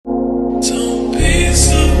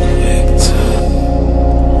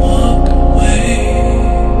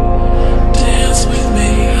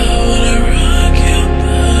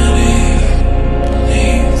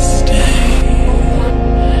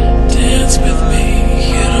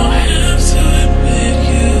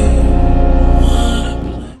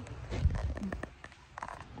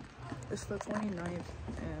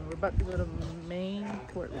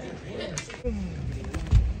Portland.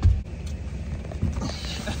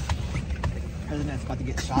 President's about to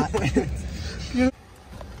get shot.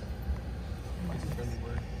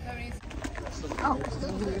 Oh.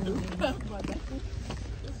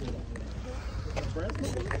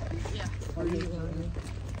 Yeah.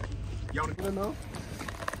 Y'all want to know?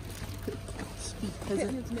 Yo.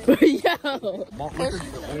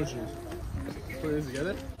 Orange juice. Please get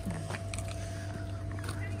it.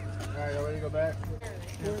 Alright, y'all ready to go back?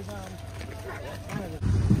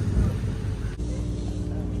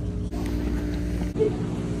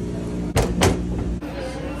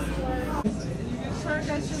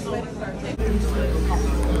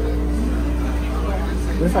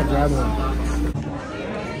 What if I grab one?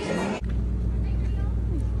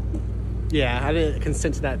 Yeah, I didn't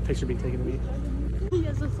consent to that picture being taken of me. He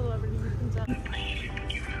is a celebrity.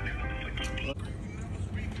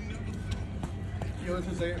 You want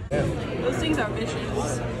to say it? Those things are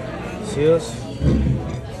vicious. Cheers.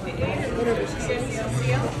 Whatever she says.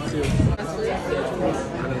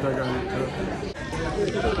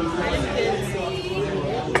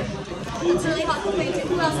 It's really hot for you.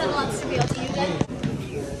 Who else wants to be able to use it?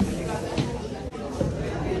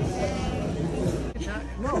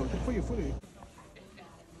 No, put your foot in.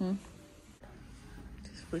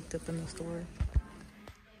 Just freaked up in the store.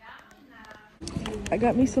 I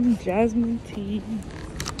got me some jasmine tea.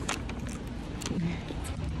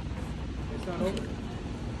 It's not over.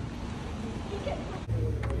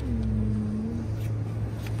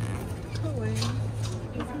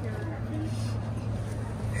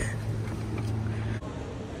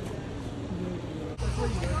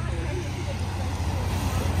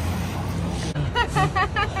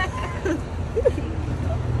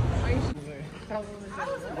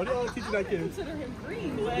 What do y'all teach that kid? Consider him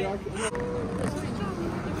green.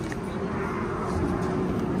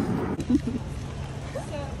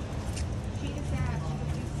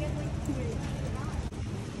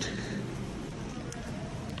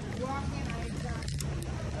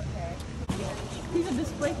 He's a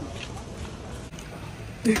display.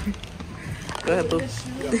 Go ahead, boo.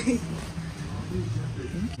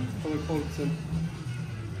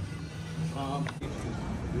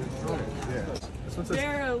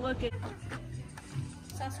 Sarah, look at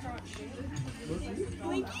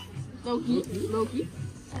Loki. Loki.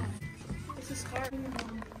 It's a scar.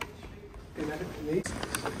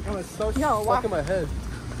 Oh, it's so stuck in my head.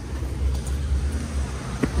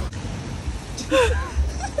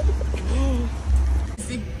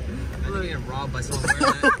 I'm getting robbed by someone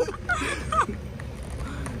wearing that.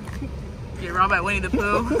 Get robbed by Winnie the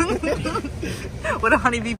Pooh. With a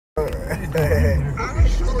honeybee.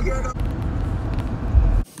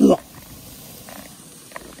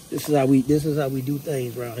 This is how we do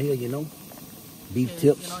things around here, you know. Beef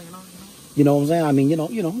tips. You know. You know what I'm saying? I mean, you know.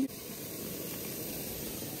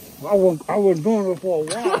 I was doing it for a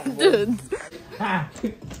while. Dude. I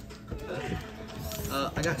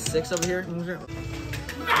got 6 over here.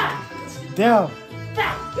 Damn.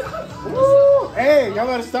 Woo! Hey, y'all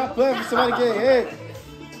gotta stop playing for somebody get hit.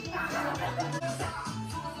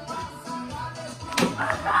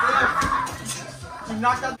 You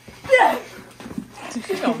knocked out. Yeah.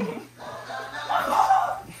 Come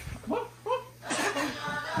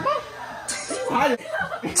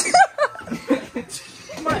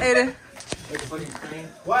on, Aiden.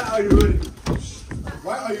 Why are you running?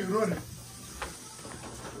 Why are you running?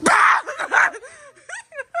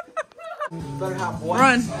 Better have one.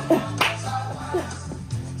 Run.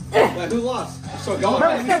 Wait, who lost? So go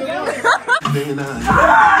ahead.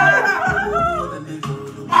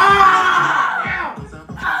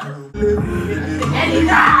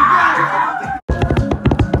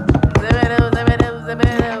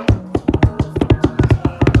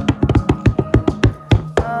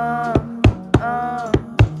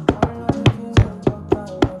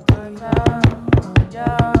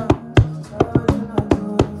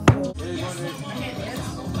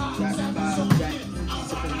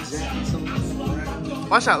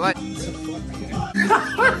 Watch out, like.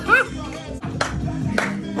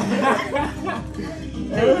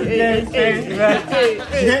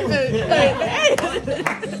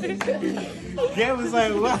 Gab was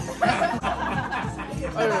like, what?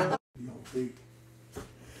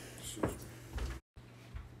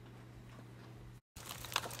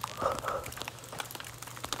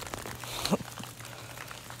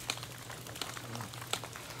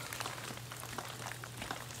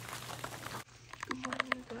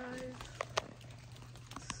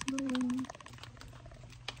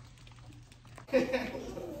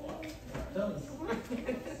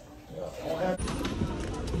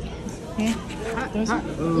 Oh,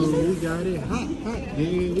 we got it. Hot.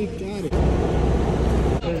 Yeah, we got it.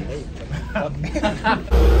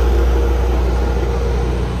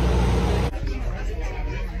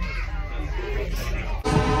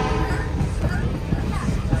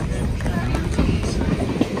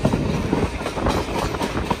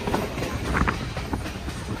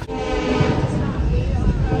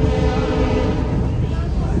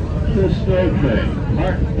 The snow train,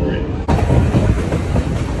 Part 3.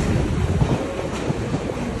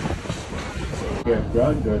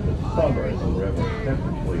 Campground during the summer is a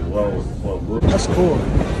relatively low and slow move. That's cool.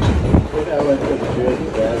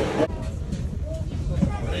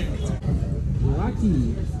 Lucky.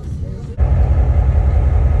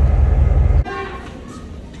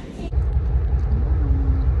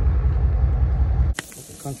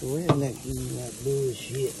 Country redneck eating that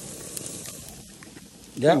bullshit.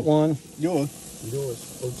 That one. Yours. Yours.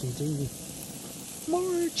 OTT.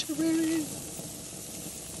 Mortuary.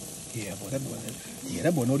 Yeah, boy, that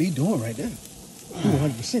boy know what he doing right there.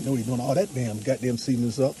 100% know what he doing. All that damn goddamn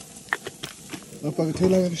seasonings up. Motherfucker taste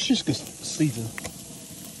like a shishka season.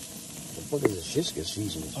 What the fuck is a shishka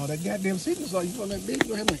season? All that goddamn seasonings are you on that bitch,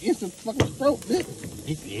 you have an instant fucking throat, bitch.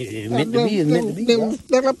 It's meant to be, it's meant to be.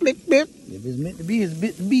 If it's meant to be, it's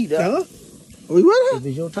meant to be, dog. Huh? What? If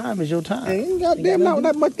it's your time, it's your time. Ain't goddamn not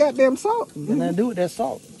that much goddamn salt. You gotta do it, that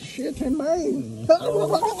salt. Shit, man.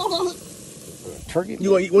 Turkey. You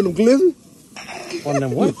gonna eat one of them glizzards? One of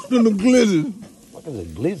them what? One of them glizzards. What is a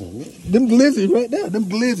blizzard, man? Them glizzards right there. Them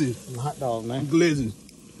glizzards. Them hot dog, man. Glizzards.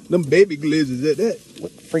 Them baby glizzards at that.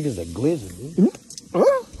 What the freak is a blizzard, dude? Huh?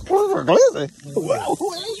 What's a blizzard? Wow.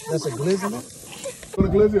 That's a blizzard? What a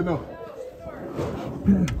blizzard, no.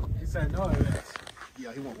 He said no.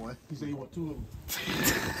 Yeah, he want one. He said he want two of them.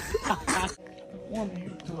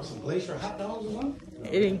 You want some glacier hot dogs or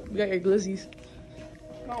something? Eating. We got your glizzies.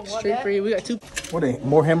 Straight for you. We got 2. What, ain't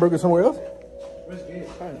more hamburgers somewhere else?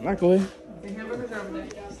 Microwave.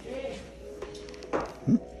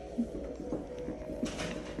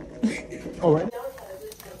 All right.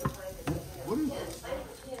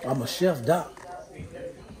 I'm a chef, doc.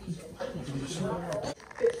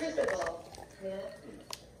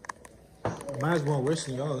 Mine's more rich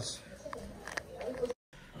than yours.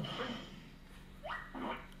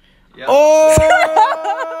 Oh!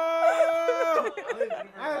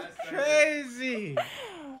 That's crazy.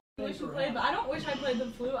 Wish you played, but I don't wish I played the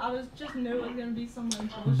flute. I just knew it was gonna be someone.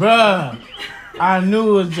 Bruh, I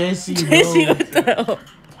knew it was JC. JC, what the hell?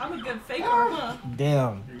 I'm a good faker, huh?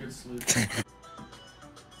 Damn.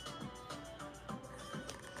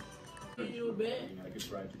 You a bit? He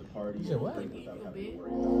said what? Don't be